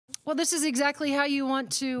Well, this is exactly how you want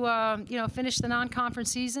to, finish the non-conference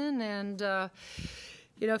season and,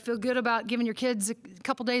 feel good about giving your kids a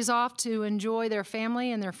couple days off to enjoy their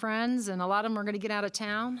family and their friends. And a lot of them are going to get out of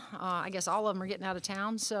town. I guess all of them are getting out of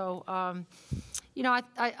town. So,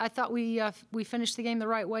 I thought we finished the game the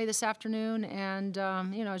right way this afternoon, and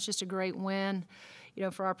it's just a great win,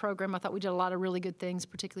 for our program. I thought we did a lot of really good things,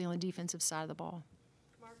 particularly on the defensive side of the ball.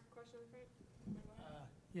 Mark, question on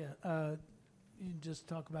the front? You just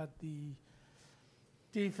talk about the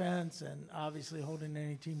defense and obviously holding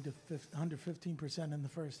any team to under 15% in the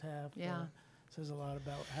first half. Yeah. Says a lot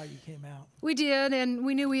about how you came out. We did, and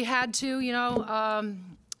we knew we had to,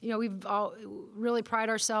 we've all really pride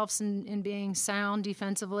ourselves in being sound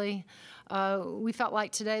defensively. We felt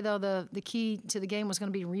like today, though, the key to the game was going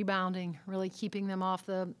to be rebounding, really keeping them off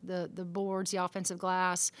the boards, the offensive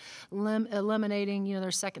glass, eliminating, their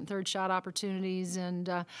second, third shot opportunities. And,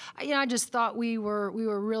 I just thought we were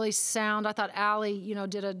really sound. I thought Allie,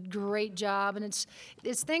 did a great job. And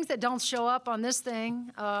it's things that don't show up on this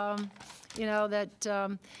thing, or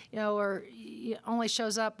only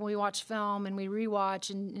shows up when we watch film and we rewatch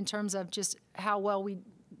in terms of just how well we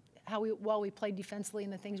played defensively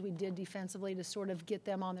and the things we did defensively to sort of get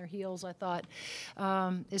them on their heels, I thought,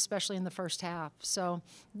 especially in the first half. So,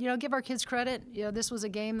 give our kids credit. This was a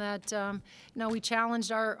game that, we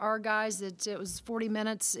challenged our guys. It was 40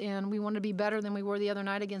 minutes, and we wanted to be better than we were the other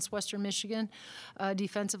night against Western Michigan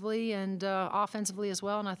defensively and offensively as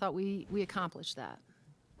well, and I thought we accomplished that.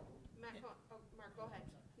 Mark, go ahead.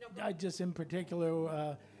 No, go I ahead. just, in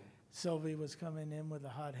particular, Sylvie was coming in with a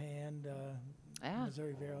hot hand.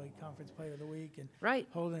 Missouri Valley Conference Player of the Week, and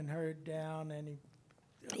holding her down. And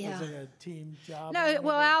was it a team job? No,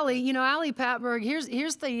 well, Allie Patberg. Here's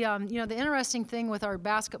the the interesting thing with our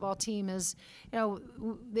basketball team is,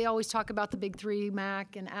 they always talk about the big three,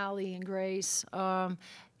 Mac and Allie and Grace, what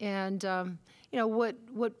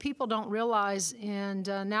people don't realize, and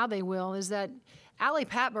now they will, is that Allie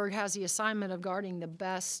Patberg has the assignment of guarding the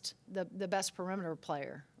best perimeter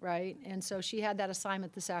player, right? And so she had that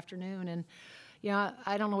assignment this afternoon, and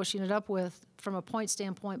I don't know what she ended up with from a point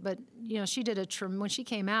standpoint, but she did when she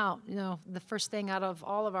came out, the first thing out of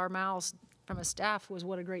all of our mouths from a staff was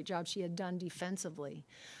what a great job she had done defensively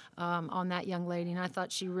on that young lady, and I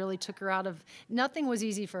thought she really took her out of. Nothing was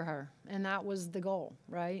easy for her, and that was the goal,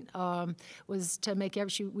 right? Was to make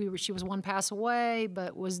she was one pass away,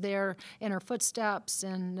 but was there in her footsteps,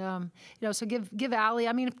 and so give Allie.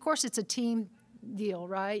 I mean, of course, it's a team deal,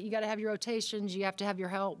 right? You got to have your rotations, you have to have your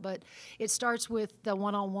help, but it starts with the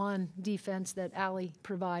one-on-one defense that Allie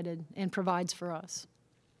provided and provides for us.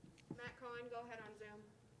 Matt Cohen, go ahead on Zoom.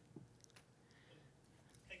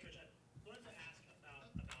 Hey, Coach, I wanted to ask about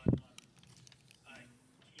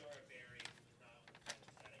Kiara Berry, I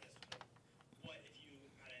guess, what, if you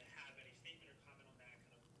kind of have any statement or comment on that,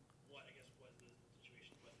 kind of what, I guess, was the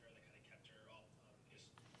situation with her that kind of kept her off, just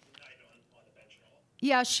not even on the bench at all?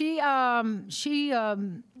 Yeah, she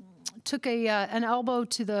took an elbow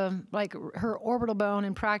to her orbital bone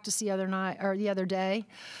in practice the other day.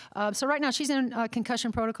 So right now she's in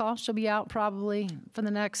concussion protocol. She'll be out probably for the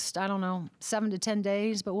next, 7 to 10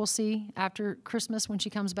 days, but we'll see after Christmas when she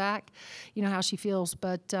comes back, how she feels.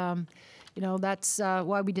 But that's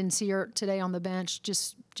why we didn't see her today on the bench,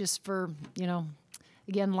 just for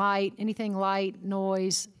again, anything light,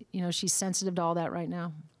 noise. She's sensitive to all that right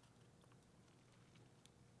now.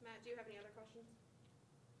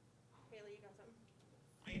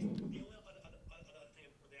 I guess the only other thing I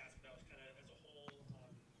wanted to ask about was kind of as a whole,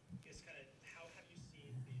 is kind of how have you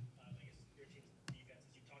seen your team's defense,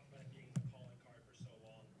 as you talked about it being the calling card for so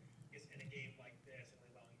long, I guess in a game like this, and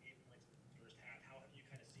allowing 8 points in the first half, how have you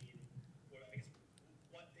kind of seen,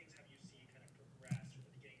 what things have you seen kind of progress from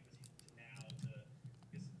the beginning of the season to now to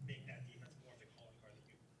just make that defense more of the calling card that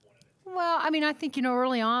you wanted it to? Well, I mean, I think,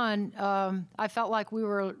 early on, I felt like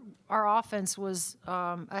our offense was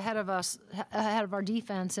ahead of our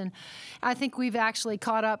defense, and I think we've actually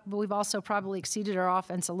caught up, but we've also probably exceeded our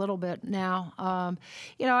offense a little bit now.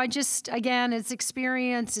 Again, it's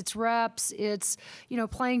experience, it's reps, it's,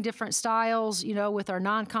 playing different styles, with our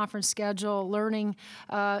non-conference schedule, learning,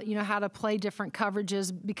 how to play different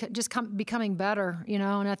coverages, becoming better,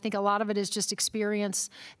 and I think a lot of it is just experience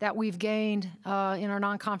that we've gained in our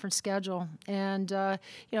non-conference schedule, and,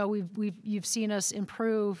 you've seen us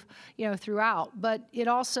improve, throughout. But it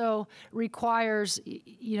also requires,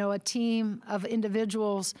 a team of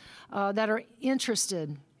individuals that are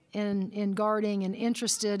interested in guarding and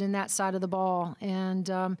interested in that side of the ball. And,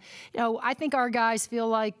 I think our guys feel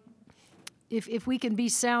like, if we can be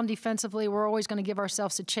sound defensively, we're always going to give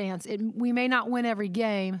ourselves a chance. We may not win every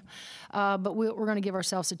game, but we're going to give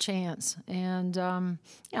ourselves a chance. And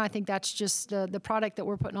I think that's just the product that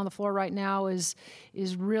we're putting on the floor right now is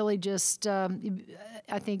really just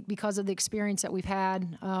I think because of the experience that we've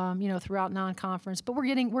had throughout non-conference. But we're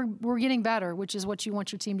getting better, which is what you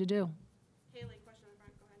want your team to do.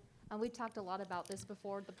 We've talked a lot about this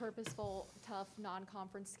before, the purposeful, tough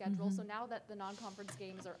non-conference schedule. So now that the non-conference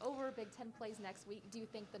games are over, Big Ten plays next week, do you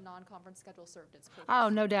think the non-conference schedule served its purpose? Oh,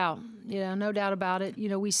 no doubt. Yeah, no doubt about it.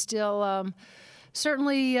 We still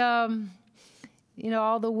certainly, all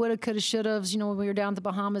the woulda, coulda, shouldas, when we were down at the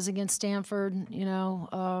Bahamas against Stanford,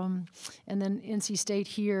 and then NC State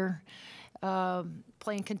here,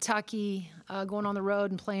 playing Kentucky, going on the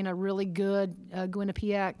road and playing a really good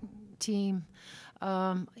Quinnipiac team.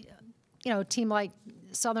 A team like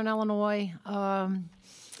Southern Illinois,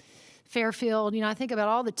 Fairfield. I think about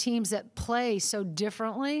all the teams that play so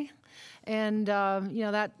differently, and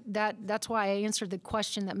that's why I answered the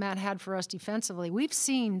question that Matt had for us defensively. We've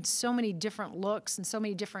seen so many different looks and so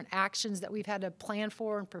many different actions that we've had to plan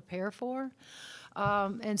for and prepare for,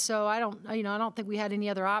 and so I don't think we had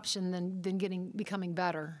any other option than becoming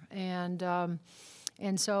better, and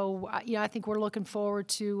so I think we're looking forward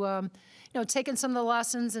to. Taking some of the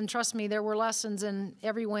lessons, and trust me, there were lessons in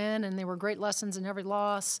every win, and there were great lessons in every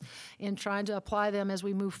loss, and trying to apply them as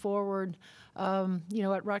we move forward,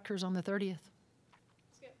 at Rutgers on the 30th.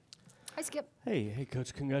 Skip. Hi, Skip. Hey,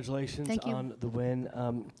 Coach, congratulations Thank you. on the win.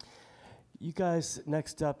 You guys,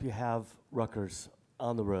 next up, you have Rutgers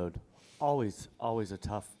on the road. Always a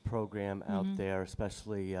tough program out there,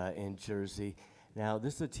 especially in Jersey. Now,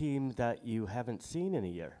 this is a team that you haven't seen in a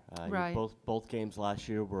year. Right. Both games last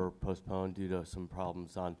year were postponed due to some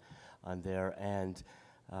problems on there, and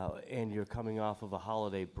you're coming off of a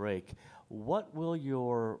holiday break. What will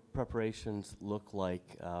your preparations look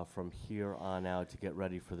like from here on out to get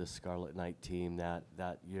ready for this Scarlet Knight team that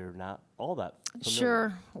you're not all that familiar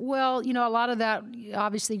Sure. with? Well, a lot of that,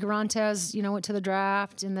 obviously, Garantes, went to the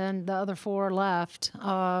draft, and then the other four left.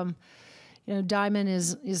 Diamond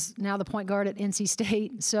is now the point guard at NC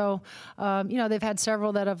State. So, they've had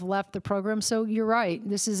several that have left the program. So you're right.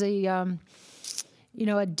 This is a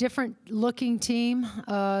different looking team,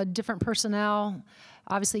 different personnel.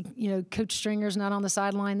 Obviously, Coach Stringer's not on the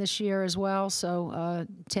sideline this year as well, so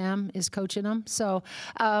Tim is coaching them. So,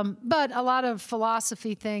 but a lot of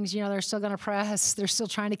philosophy things, they're still going to press. They're still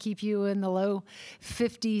trying to keep you in the low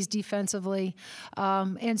 50s defensively.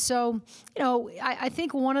 And so, I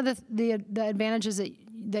think one of the advantages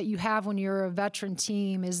that you have when you're a veteran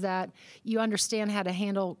team is that you understand how to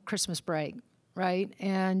handle Christmas break. Right.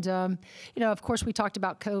 And, of course, we talked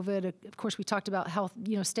about COVID. Of course, we talked about health,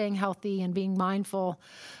 staying healthy and being mindful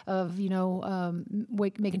of,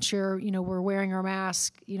 making sure, we're wearing our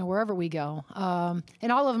mask, wherever we go.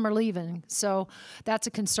 And all of them are leaving. So that's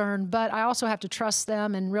a concern. But I also have to trust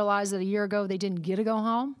them and realize that a year ago they didn't get to go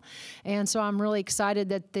home. And so I'm really excited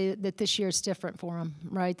that this year is different for them,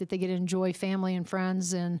 right, that they get to enjoy family and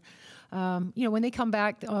friends. And, when they come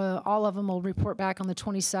back, all of them will report back on the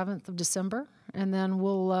 27th of December. And then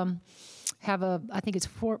we'll have I think it's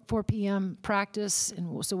 4 p.m. practice,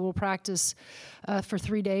 and so we'll practice for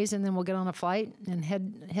 3 days, and then we'll get on a flight and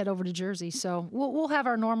head over to Jersey. So we'll have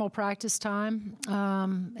our normal practice time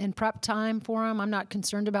and prep time for them. I'm not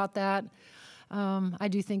concerned about that. I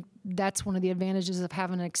do think that's one of the advantages of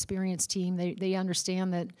having an experienced team. They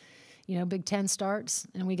understand that, Big Ten starts,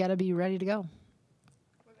 and we got to be ready to go.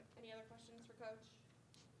 Any other questions for Coach?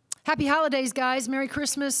 Happy holidays, guys. Merry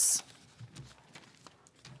Christmas.